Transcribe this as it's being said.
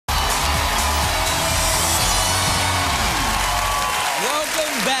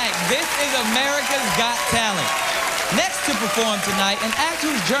This is America's Got Talent. Next to perform tonight, an act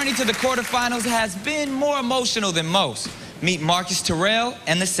whose journey to the quarterfinals has been more emotional than most. Meet Marcus Terell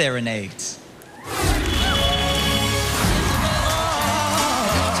and the Serenades.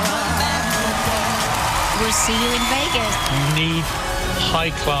 We'll see you in Vegas. You need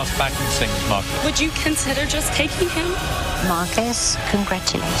high-class backing singers, Marcus. Would you consider just taking him? Marcus,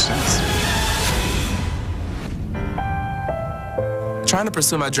 congratulations. Trying to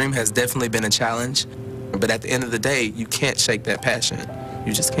pursue my dream has definitely been a challenge, but at the end of the day, you can't shake that passion.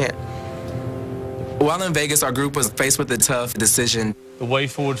 You just can't. While in Vegas, our group was faced with a tough decision. The way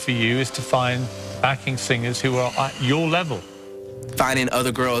forward for you is to find backing singers who are at your level. Finding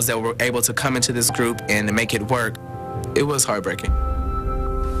other girls that were able to come into this group and make it work, it was heartbreaking.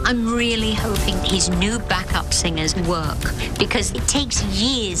 I'm really hoping his new backup singers work because it takes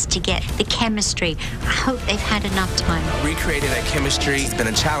years to get the chemistry. I hope they've had enough time. Recreating that chemistry has been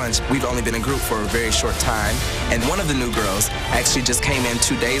a challenge. We've only been in group for a very short time, and one of the new girls actually just came in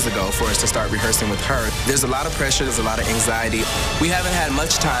 2 days ago for us to start rehearsing with her. There's a lot of pressure, there's a lot of anxiety. We haven't had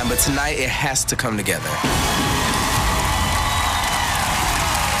much time, but tonight it has to come together.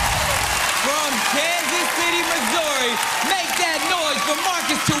 From Kansas City, Missouri, make that noise for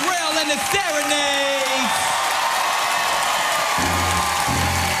Marcus Terell and the Serenades.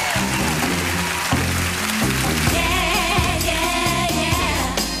 Yeah, yeah,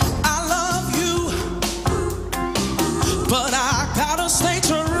 yeah. I love you, but I gotta stay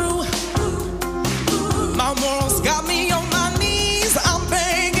true. My morals got me on my knees. I'm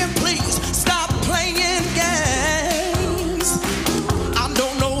begging, please stop playing games. I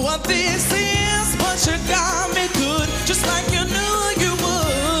don't know what this is, but you got me good, just like you knew you would.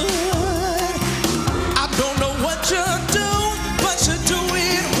 I don't know what you do, but you do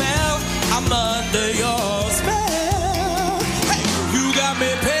it well. I'm under your spell. Hey, you got me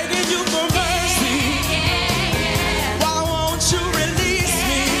begging you for mercy. Why won't you release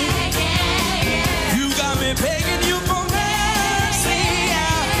me? You got me begging you for mercy.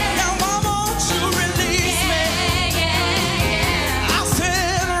 Now why won't you release me? I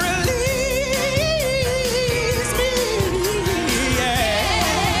said release me. Yeah.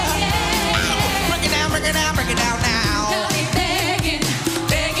 Break it down, break it down, break it down now. You got me begging,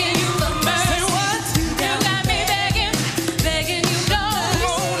 begging you for mercy. Say what? You got me begging, begging you Come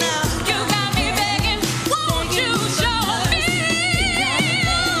don't. on now. You got me begging, won't you show me?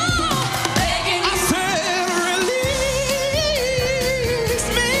 Begging I you. said release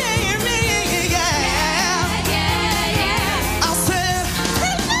me, yeah. I said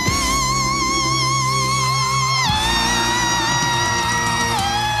release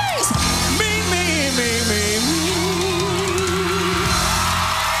me.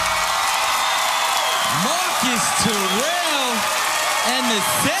 Marcus Terell and the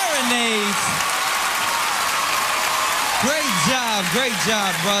Serenades. Great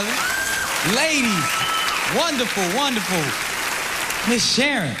job, brother. Ladies, wonderful, wonderful. Miss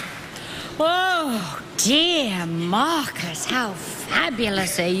Sharon. Oh, dear Marcus, how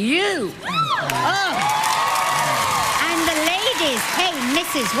fabulous are you? Oh. And the ladies. Hey,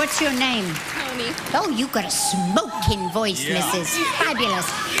 Mrs., what's your name? Tony. Oh, you've got a smoking voice, Mrs. Fabulous.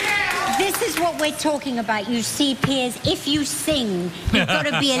 This is what we're talking about. You see, Piers, if you sing, you've got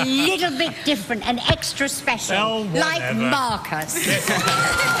to be a little bit different and extra special. Oh, like whatever. Marcus.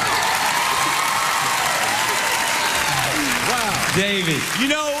 David. You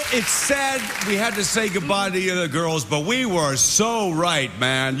know, it's sad we had to say goodbye to the other girls, but we were so right,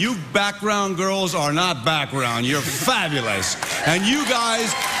 man. You background girls are not background. You're fabulous. And you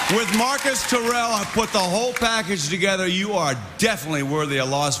guys, with Marcus Terell, have put the whole package together. You are definitely worthy of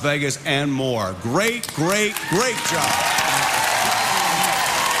Las Vegas and more. Great, great, great job.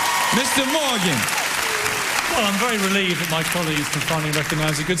 Mr. Morgan. Well, I'm very relieved that my colleagues can finally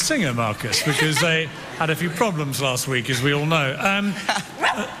recognise a good singer, Marcus, because they had a few problems last week, as we all know.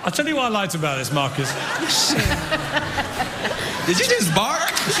 I'll tell you what I liked about this, Marcus. Did you just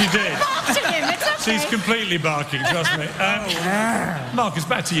bark? She did. Bark to him, it's okay. She's completely barking, trust me. Marcus,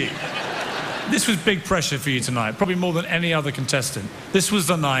 back to you. This was big pressure for you tonight, probably more than any other contestant. This was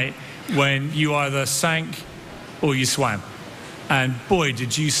the night when you either sank or you swam. And boy,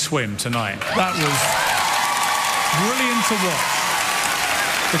 did you swim tonight. That was brilliant to watch.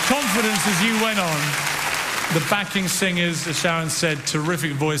 The confidence as you went on, the backing singers, as Sharon said,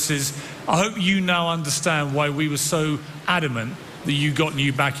 terrific voices. I hope you now understand why we were so adamant that you got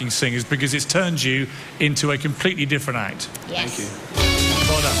new backing singers, because it's turned you into a completely different act. Yes. Thank you.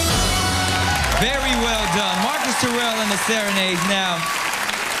 Well done. Very well done. Marcus Terell and the Serenades. Now,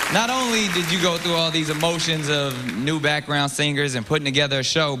 Not only did you go through all these emotions of new background singers and putting together a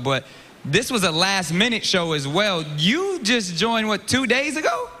show, but this was a last-minute show as well. You just joined, what, 2 days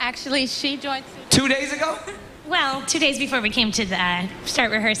ago? Actually, she joined 2 days ago? Well, 2 days before we came to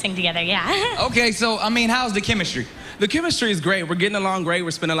start rehearsing together, yeah. Okay, so, I mean, how's the chemistry? The chemistry is great. We're getting along great.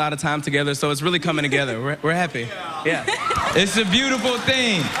 We're spending a lot of time together, so it's really coming together. We're happy. Yeah. It's a beautiful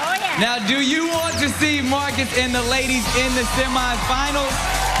thing. Oh, yeah. Now, do you want to see Marcus and the ladies in the semifinals?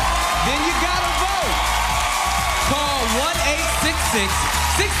 Then you gotta vote. Call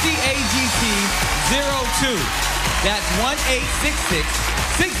 1-866-60-AGT-02. That's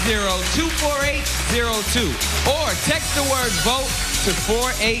 1-866-60-248-02. Or text the word VOTE to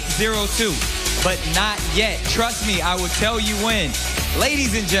 4802. But not yet. Trust me, I will tell you when.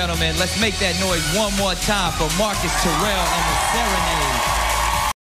 Ladies and gentlemen, let's make that noise one more time for Marcus Terell and the Serenades.